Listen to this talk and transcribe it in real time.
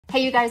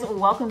Hey you guys,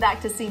 welcome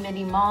back to See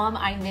Mindy Mom.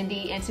 I'm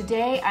Mindy, and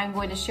today I'm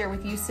going to share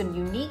with you some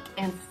unique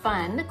and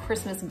fun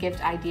Christmas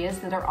gift ideas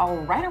that are all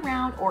right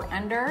around or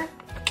under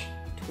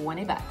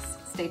 20 bucks.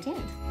 Stay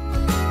tuned.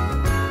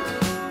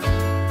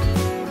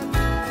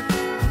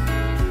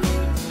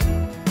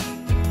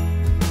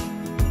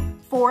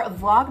 For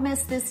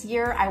Vlogmas this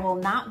year, I will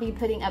not be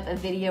putting up a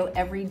video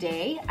every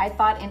day. I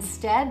thought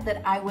instead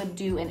that I would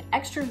do an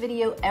extra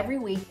video every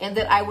week and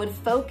that I would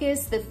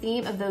focus the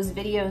theme of those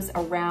videos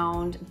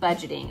around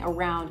budgeting,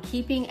 around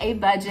keeping a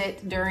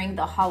budget during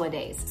the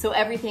holidays. So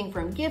everything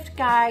from gift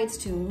guides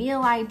to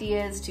meal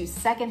ideas to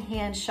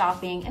secondhand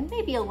shopping and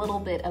maybe a little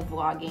bit of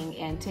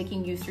vlogging and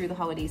taking you through the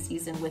holiday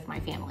season with my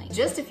family.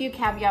 Just a few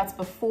caveats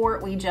before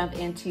we jump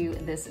into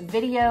this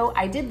video.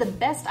 I did the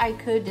best I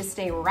could to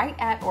stay right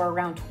at or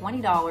around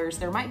 $20.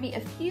 There might be a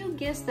few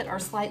gifts that are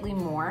slightly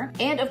more.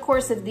 And of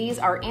course, if these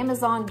are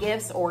Amazon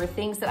gifts or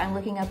things that I'm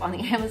looking up on the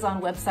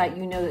Amazon website,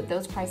 you know that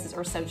those prices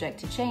are subject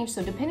to change.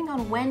 So depending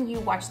on when you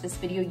watch this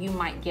video, you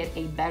might get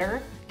a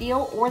better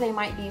deal or they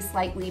might be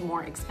slightly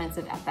more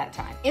expensive at that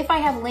time. If I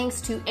have links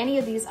to any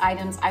of these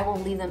items, I will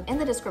leave them in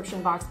the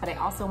description box, but I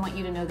also want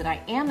you to know that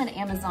I am an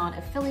Amazon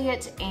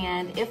affiliate,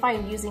 and if I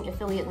am using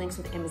affiliate links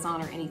with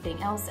Amazon or anything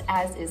else,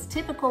 as is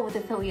typical with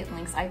affiliate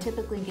links, I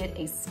typically get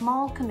a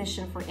small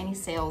commission for any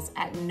sales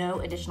at no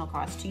additional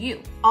cost to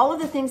you. All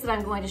of the things that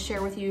I'm going to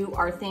share with you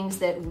are things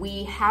that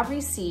we have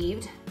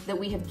received, that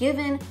we have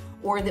given,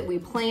 or that we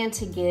plan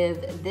to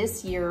give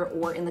this year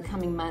or in the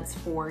coming months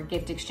for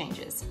gift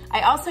exchanges.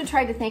 I also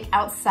tried to think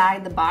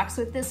outside the box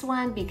with this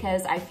one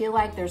because I feel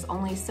like there's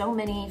only so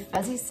many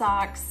fuzzy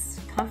socks,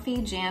 comfy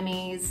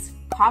jammies,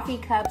 coffee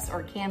cups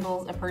or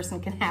candles a person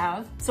can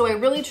have. So I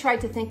really tried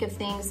to think of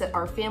things that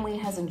our family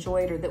has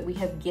enjoyed or that we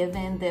have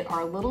given that are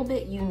a little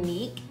bit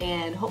unique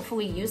and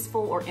hopefully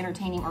useful or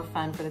entertaining or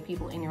fun for the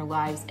people in your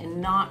lives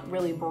and not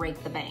really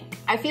break the bank.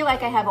 I feel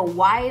like I have a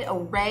wide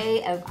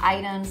array of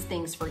items,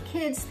 things for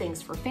kids, things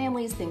for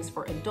families, things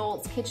for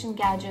adults, kitchen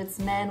gadgets,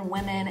 men,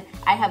 women.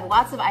 I have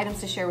lots of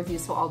items to share with you,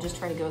 so I'll just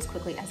try to go as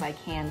quickly as I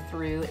can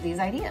through these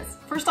ideas.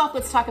 First off,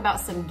 let's talk about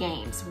some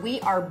games. We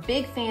are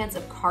big fans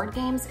of card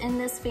games in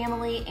this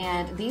family,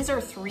 and these are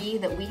three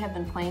that we have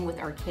been playing with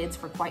our kids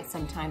for quite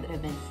some time that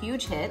have been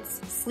huge hits: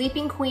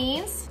 Sleeping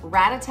Queens,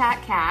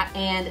 Rat-a-tat-cat,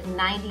 and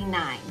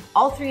 99.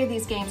 All three of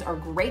these games are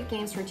great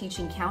games for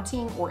teaching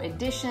counting or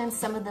addition.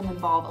 Some of them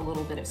involve a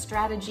little bit of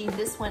strategy.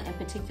 This one in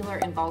particular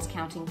involves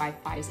counting by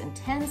 5s and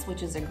 10s,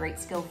 which is a great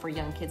skill for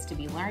young kids to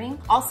be learning.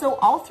 Also,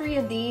 all three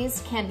of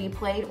these can be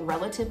played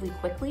relatively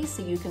quickly,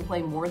 so you can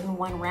play more than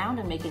one round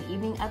and make an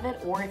evening of it,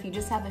 or if you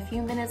just have a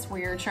few minutes where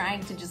you're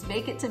trying to just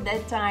make it to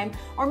bedtime,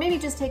 or maybe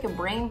just take a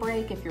brain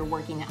break if you're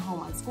working at home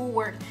on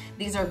schoolwork,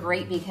 these are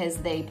great because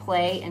they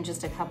play in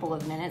just a couple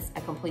of minutes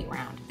a complete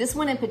round. This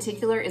one in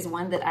particular is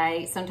one that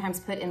I sometimes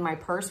put in my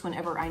purse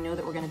whenever I know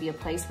that we're going to be a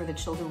place where the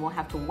children will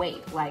have to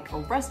wait, like a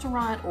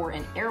restaurant or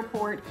an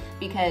airport,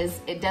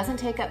 because it doesn't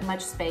take up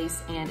much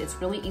space and it's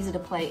really easy to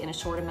play in a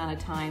short amount of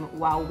time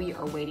while we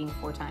are waiting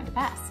for time to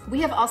pass.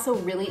 We have also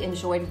really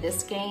enjoyed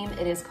this game.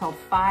 It is called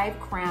 5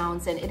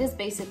 Crowns, and it is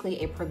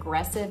basically a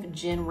progressive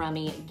gin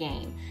rummy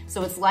game.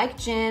 So it's like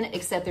gin,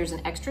 except there's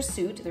an extra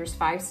suit. There's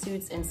 5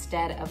 suits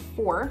instead of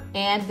 4.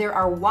 And there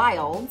are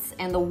wilds,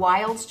 and the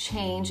wilds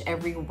change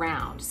every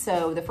round.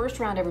 So the first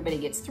round, everybody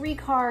gets 3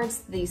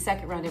 cards. The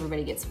second round,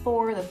 everybody gets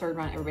 4. The third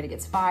round, everybody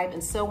gets 5,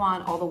 and so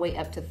on all the way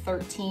up to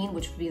 13,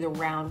 which would be the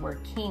round where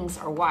kings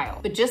are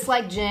wild. But just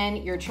like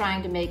gin, you're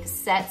trying to make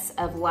sets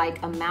of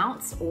like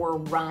amounts or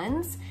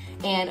runs.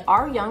 And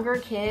our younger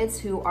kids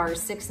who are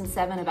 6 and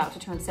 7, about to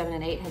turn 7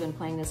 and 8, have been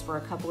playing this for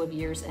a couple of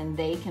years, and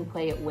they can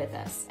play it with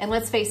us. And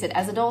let's face it,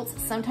 as adults,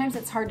 sometimes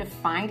it's hard to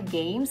find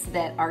games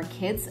that our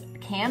kids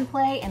can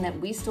play and that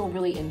we still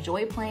really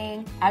enjoy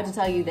playing. I have to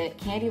tell you that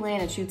Candyland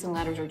and Chutes and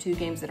Ladders are 2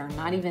 games that are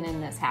not even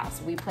in this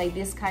house. We play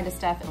this kind of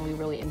stuff and we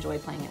really enjoy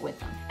playing it with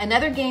them.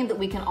 Another game that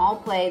we can all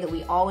play, that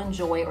we all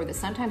enjoy, or that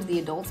sometimes the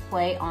adults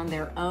play on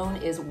their own,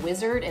 is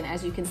Wizard. And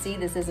as you can see,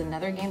 this is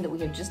another game that we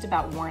have just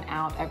about worn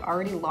out. I've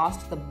already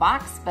lost the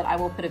box, but I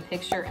will put a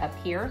picture up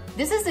here.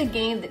 This is a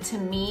game that to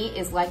me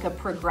is like a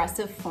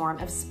progressive form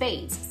of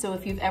spades. So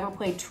if you've ever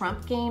played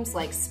trump games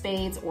like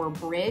spades or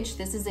bridge,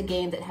 this is a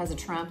game that has a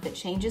trump that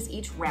changes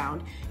each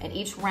round, and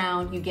each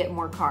round you get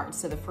more cards.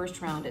 So the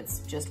first round it's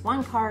just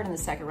 1 card, and the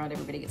second round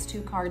everybody gets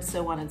 2 cards,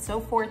 so on and so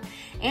forth.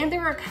 And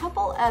there are a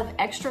couple of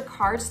extra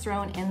cards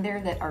thrown in there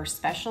that are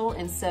special,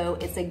 and so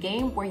it's a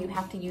game where you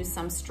have to use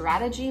some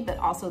strategy, but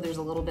also there's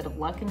a little bit of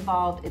luck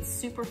involved. It's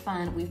super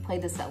fun. We've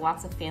played this at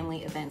lots of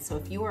family events, so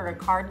if you are a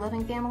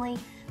card-loving family,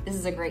 this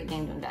is a great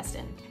game to invest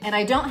in. And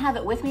I don't have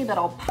it with me, but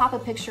I'll pop a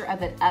picture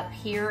of it up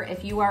here.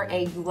 If you are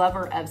a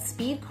lover of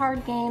speed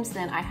card games,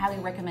 then I highly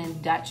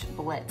recommend Dutch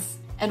Blitz.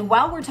 And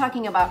while we're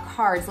talking about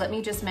cards, let me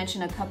just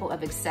mention a couple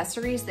of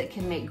accessories that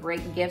can make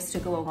great gifts to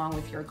go along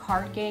with your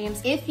card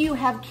games. If you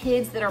have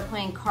kids that are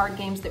playing card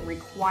games that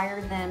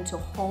require them to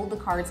hold the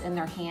cards in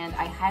their hand,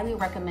 I highly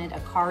recommend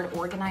a card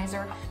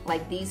organizer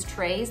like these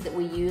trays that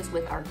we use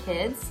with our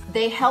kids.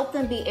 They help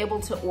them be able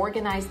to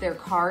organize their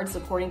cards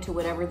according to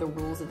whatever the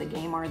rules of the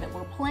game are that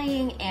we're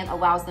playing, and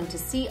allows them to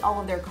see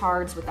all of their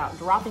cards without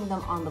dropping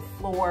them on the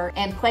floor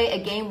and play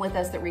a game with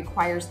us that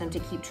requires them to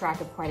keep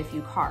track of quite a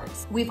few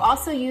cards. We've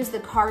also used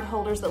the card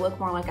holders that look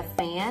more like a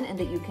fan and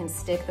that you can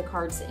stick the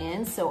cards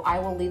in, so I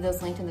will leave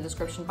those linked in the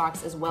description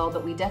box as well,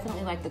 but we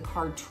definitely like the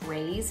card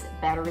trays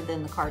better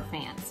than the card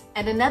fans.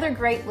 And another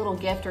great little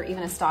gift or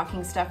even a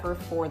stocking stuffer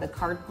for the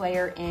card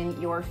player in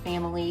your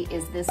family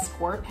is this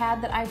score pad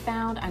that I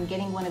found. I'm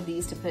getting one of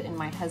these to put in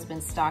my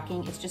husband's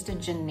stocking. It's just a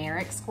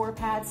generic score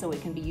pad, so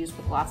it can be used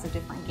with lots of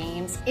different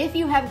games. If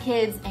you have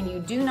kids and you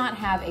do not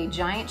have a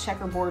giant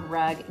checkerboard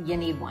rug, you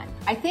need one.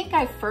 I think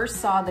I first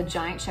saw the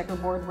giant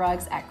checkerboard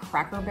rugs at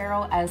Cracker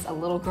Barrel as a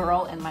little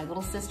girl, and my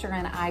little sister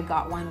and I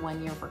got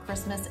one year for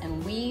Christmas,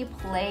 and we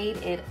played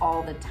it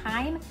all the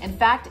time. In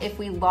fact, if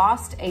we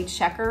lost a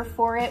checker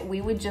for it,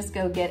 we would just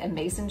go get a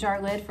mason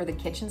jar lid for the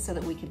kitchen so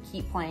that we could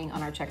keep playing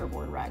on our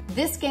checkerboard rug.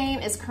 This game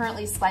is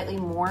currently slightly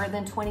more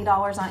than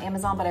 $20 on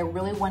Amazon, but I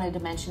really wanted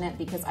to mention it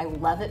because I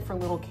love it for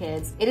little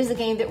kids. It is a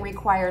game that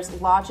requires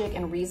logic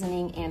and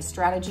reasoning and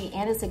strategy,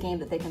 and it's a game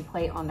that they can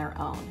play on their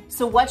own.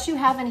 So what you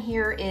have in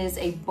here is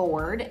a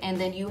board, and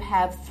then you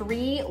have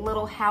 3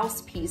 little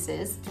house pieces,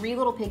 3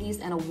 little piggies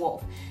and a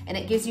wolf. And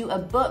it gives you a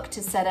book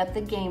to set up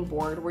the game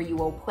board where you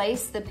will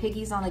place the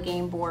piggies on the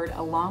game board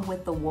along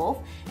with the wolf.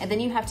 And then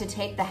you have to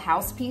take the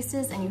house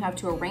pieces and you have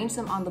to arrange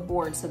them on the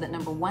board so that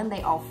number 1,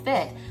 they all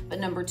fit, but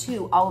number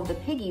 2, all of the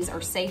piggies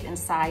are safe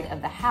inside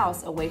of the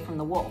house away from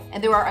the wolf.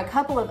 And there are a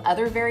couple of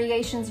other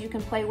variations you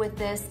can play with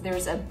this.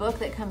 There's a book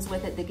that comes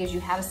with it that gives you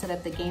how to set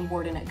up the game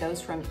board, and it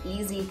goes from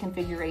easy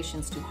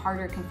configurations to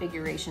harder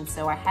configurations.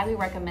 So I highly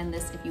recommend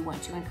this if you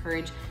want to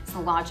encourage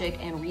some logic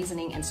and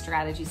reasoning and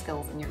strategy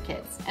skills in your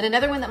kids. And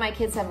another one that my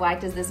kids have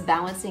liked is this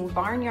balancing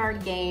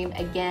barnyard game.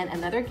 Again,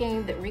 another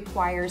game that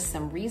requires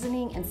some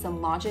reasoning and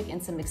some logic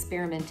and some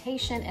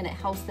experimentation, and it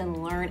helps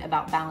them learn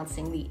about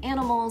balancing the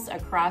animals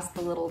across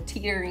the little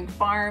teetering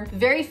farm.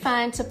 Very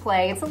fun to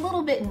play. It's a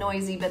little bit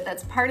noisy, but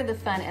that's part of the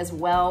fun as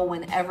well.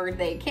 Whenever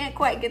they can't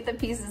quite get the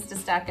pieces to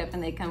stack up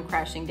and they come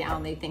crashing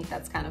down, they think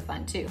that's kind of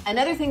fun too.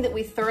 Another thing that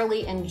we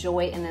thoroughly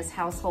enjoy in this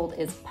household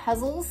is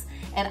puzzles,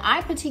 and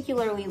I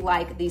particularly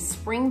like the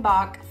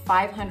Springbok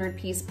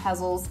 500-piece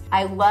puzzles.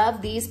 I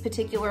love these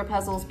particular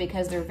puzzles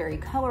because they're very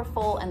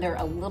colorful and they're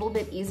a little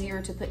bit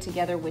easier to put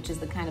together, which is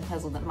the kind of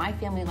puzzle that my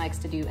family likes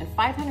to do. And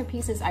 500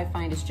 pieces I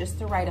find is just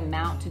the right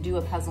amount to do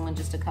a puzzle in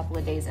just a couple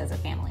of days as a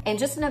family. And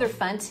just another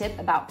fun tip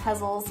about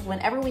puzzles,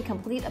 whenever we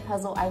complete a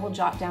puzzle, I will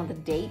jot down the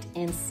date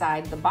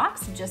inside the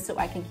box just so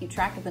I can keep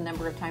track of the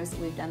number of times that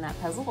we've done that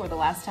puzzle or the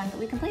last time that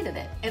we completed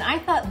it. And I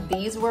thought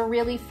these were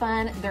really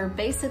fun. They're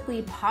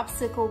basically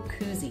popsicle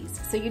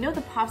koozies. So you know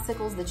the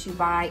popsicles that you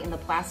buy in the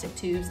plastic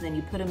tubes and then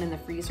you put them in the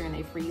freezer and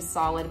they freeze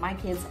solid? My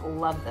kids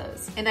love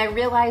those. And I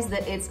realize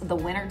that it's the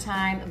winter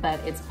time, but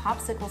it's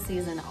popsicle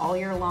season all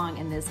year long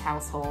in this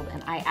household.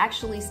 And I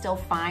actually still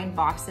find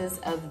boxes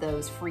of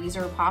those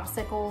freezer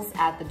popsicles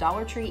at the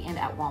Dollar Tree and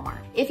at Walmart.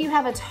 If you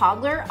have a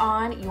toddler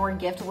on your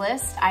gift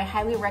list, I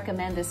highly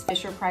recommend this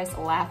Fisher-Price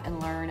Laugh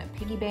and Learn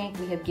piggy bank.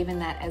 We have given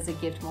that as a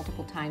gift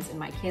multiple times, and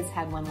my kids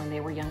had one when they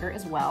were younger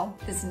as well.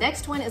 This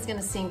next one is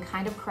gonna seem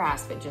kind of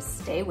crass, but just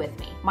stay with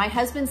me. My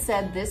husband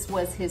said this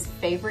was his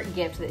favorite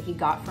gift that he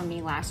got from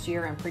me last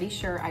year. I'm pretty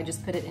sure I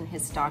just put it in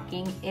his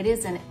stocking. It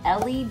is an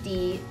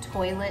LED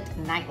toilet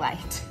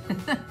nightlight.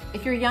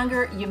 If you're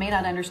younger, you may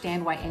not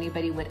understand why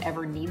anybody would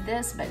ever need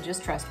this, but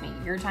just trust me,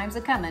 your time's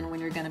a coming when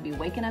you're gonna be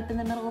waking up in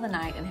the middle of the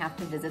night and have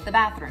to visit the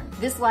bathroom.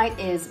 This light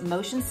is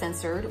motion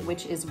censored,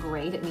 which is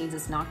great. It means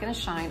it's not gonna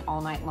shine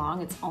all night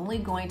long. It's only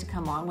going to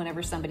come on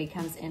whenever somebody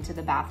comes into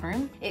the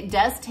bathroom. It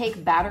does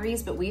take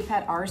batteries, but we've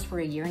had ours for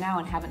a year now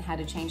and haven't had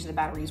to change the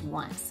batteries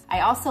once.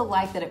 I also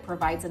like that it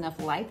provides enough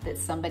light that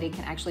somebody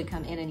can actually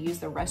come in and use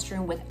the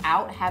restroom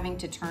without having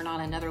to turn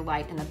on another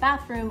light in the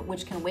bathroom,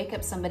 which can wake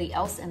up somebody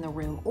else in the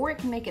room, or it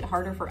can make it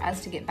harder for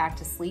us to get back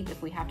to sleep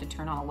if we have to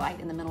turn on a light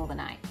in the middle of the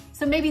night.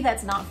 So maybe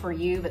that's not for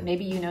you, but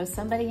maybe you know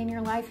somebody in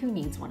your life who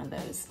needs one of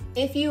those.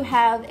 If you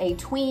have a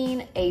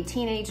tween, a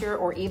teenager,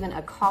 or even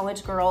a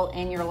college girl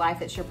in your life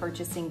that you're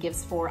purchasing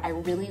gifts for, I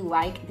really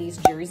like these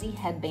jersey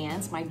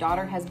headbands. My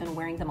daughter has been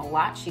wearing them a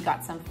lot. She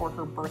got some for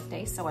her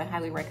birthday, so I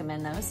highly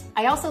recommend those.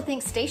 I also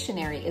think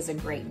stationery is a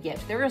great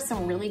gift. There are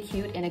some really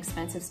cute,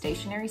 inexpensive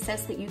stationery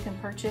sets that you can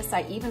purchase.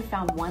 I even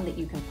found one that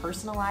you can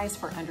personalize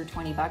for under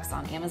 20 bucks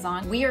on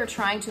Amazon. We are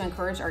trying to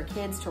encourage our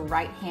kids to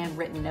write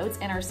handwritten notes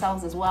and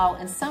ourselves as well,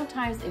 and sometimes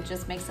sometimes it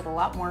just makes it a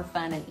lot more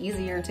fun and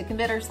easier to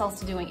commit ourselves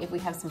to doing if we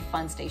have some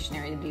fun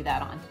stationery to do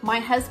that on. My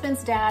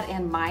husband's dad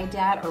and my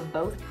dad are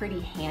both pretty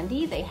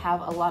handy. They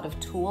have a lot of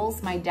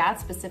tools. My dad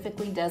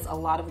specifically does a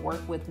lot of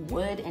work with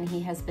wood, and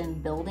he has been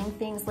building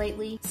things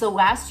lately. So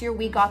last year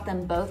we got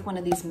them both one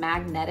of these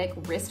magnetic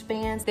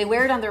wristbands. They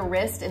wear it on their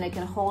wrist and it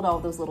can hold all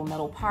those little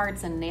metal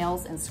parts and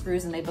nails and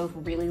screws, and they both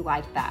really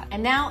like that.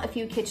 And now a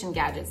few kitchen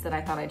gadgets that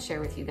I thought I'd share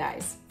with you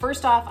guys.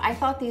 First off, I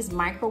thought these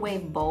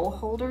microwave bowl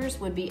holders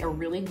would be a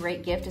really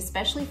great gift,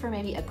 especially for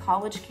maybe a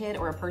college kid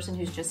or a person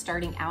who's just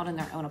starting out in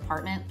their own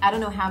apartment. I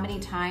don't know how many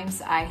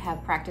times I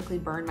have practically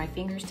burned my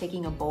fingers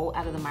taking a bowl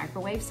out of the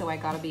microwave, so I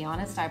gotta be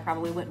honest, I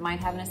probably wouldn't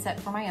mind having a set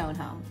for my own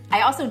home.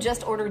 I also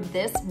just ordered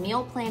this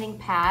meal planning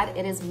pad.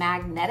 It is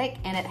magnetic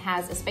and it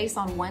has a space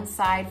on one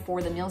side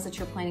for the meals that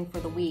you're planning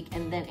for the week,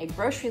 and then a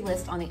grocery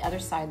list on the other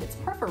side that's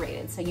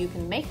perforated, so you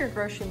can make your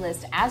grocery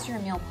list as you're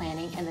meal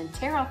planning and then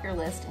tear off your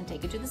list and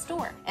take it to the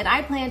store. And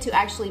I plan to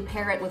actually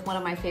pair it with one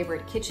of my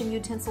favorite kitchen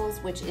utensils,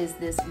 which is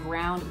this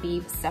ground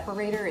beef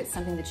separator. It's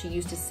something that you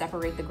use to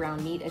separate the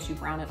ground meat as you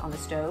brown it on the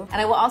stove.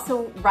 And I will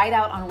also write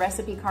out on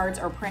recipe cards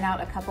or print out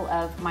a couple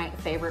of my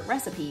favorite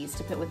recipes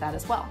to put with that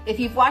as well. If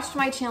you've watched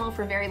my channel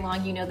for very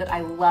long, you know that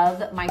I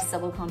love my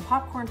silicone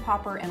popcorn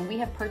popper, and we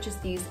have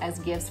purchased these as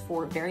gifts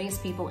for various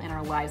people in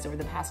our lives over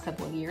the past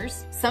couple of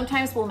years.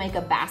 Sometimes we'll make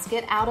a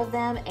basket out of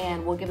them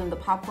and we'll give them the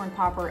popcorn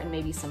popper and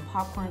maybe some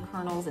popcorn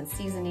kernels and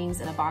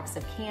seasonings and a box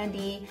of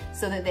candy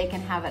so that they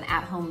can have an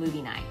at-home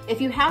movie night.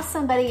 If you have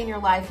somebody in your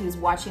life who's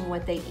watching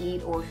what they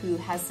eat or who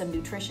has some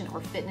nutrition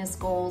or fitness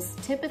goals,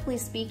 typically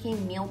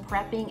speaking, meal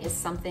prepping is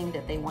something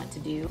that they want to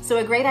do. So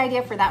a great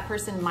idea for that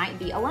person might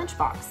be a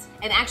lunchbox.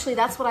 And actually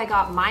that's what I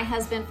got my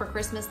husband for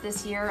Christmas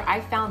this year.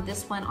 I found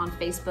this one on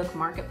Facebook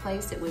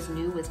Marketplace. It was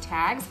new with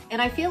tags.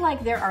 And I feel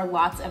like there are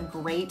lots of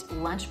great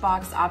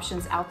lunchbox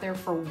options out there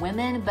for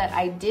women, but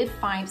I did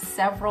find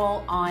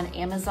several on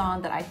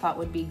Amazon that I thought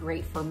would be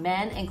great for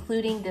men,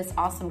 including this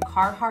awesome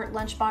Carhartt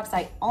lunchbox.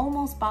 I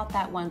almost bought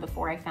that one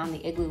before I found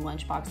the Igloo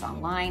lunchbox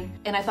online.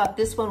 And I thought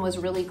this one was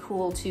really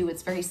cool too.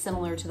 It's very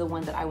similar to the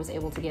one that I was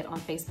able to get on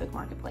Facebook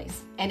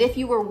Marketplace. And if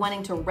you were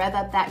wanting to rev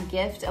up that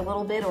gift a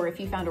little bit, or if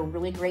you found a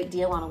really great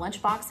deal on a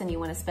lunchbox and you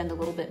want to spend a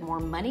little bit more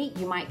money,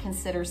 you might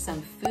consider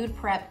some food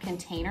prep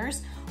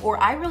containers.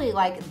 Or I really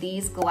like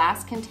these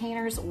glass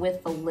containers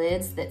with the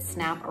lids that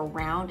snap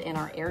around and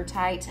are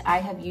airtight. I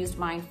have used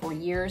mine for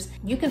years.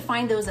 You can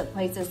find those at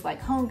places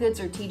like Home Goods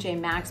or TJ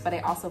Maxx, but I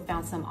also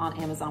found some on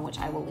Amazon, which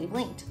I will leave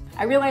linked.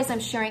 I realize I'm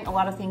sharing a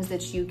lot of things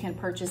that you can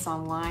purchase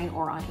online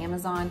or on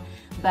Amazon,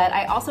 but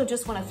I also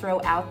just want to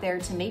throw out there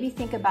to maybe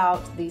think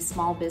about the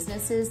small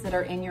businesses that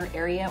are in your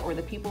area or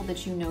the people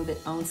that you know that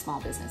own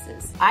small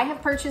businesses. I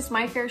have purchased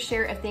my fair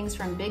share of things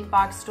from big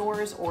box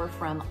stores or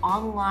from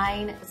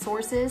online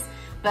sources,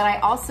 but I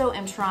also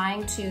am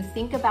trying to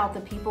think about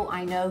the people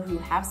I know who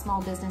have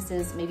small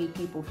businesses, maybe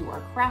people who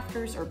are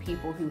crafters or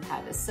people who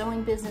have a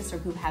sewing business or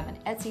who have an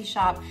Etsy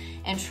shop,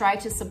 and try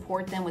to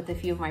support them with a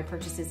few of my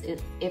purchases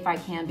if I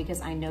can,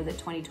 because I know that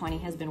 2020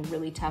 has been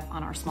really tough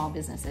on our small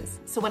businesses.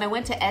 So when I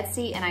went to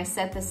Etsy and I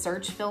set the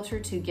search filter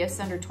to gifts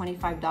under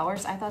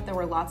 $25, I thought there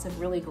were lots of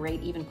really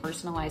great, even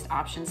personalized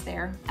options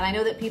there. And I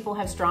know that people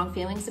have strong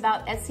feelings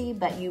about Etsy,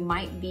 but you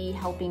might be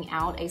helping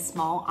out a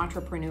small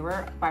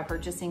entrepreneur by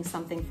purchasing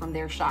something from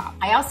their shop.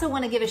 I also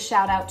want to give a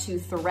shout out to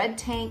Thread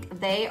Tank.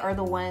 They are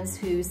the ones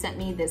who sent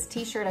me this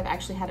t-shirt. I've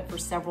actually had it for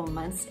several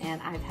months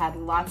and I've had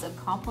lots of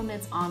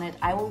compliments on it.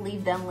 I will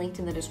leave them linked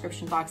in the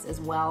description box as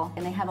well.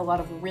 And they have a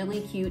lot of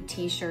really cute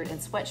t-shirt and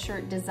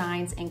sweatshirt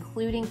designs,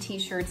 including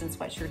t-shirts and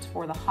sweatshirts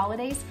for the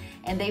holidays.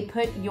 And they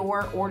put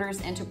your orders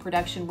into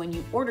production when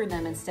you order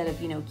them instead of,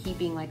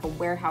 keeping like a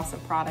warehouse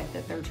of product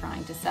that they're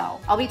trying to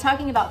sell. I'll be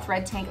talking about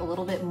Thread Tank a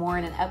little bit more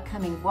in an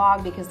upcoming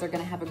vlog because they're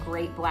going to have a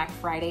great Black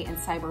Friday and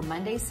Cyber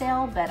Monday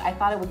sale, but I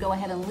thought I would go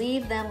ahead and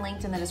leave them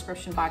linked in the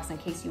description box in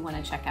case you want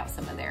to check out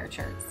some of their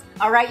shirts.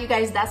 All right, you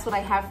guys, that's what I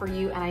have for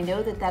you. And I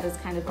know that that is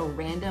kind of a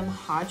random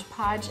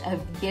hodgepodge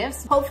of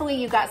gifts. Hopefully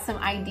you got some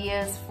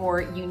ideas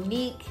for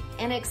unique,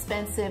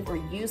 inexpensive, or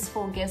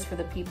useful gifts for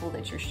the people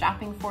that you're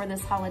shopping for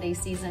this holiday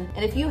season.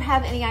 And if you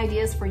have any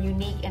ideas for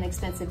unique,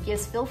 inexpensive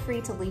gifts, feel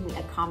free to leave me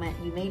a comment.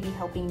 You may be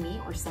helping me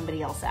or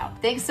somebody else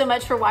out. Thanks so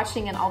much for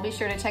watching, and I'll be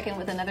sure to check in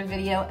with another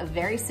video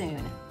very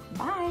soon.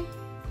 Bye.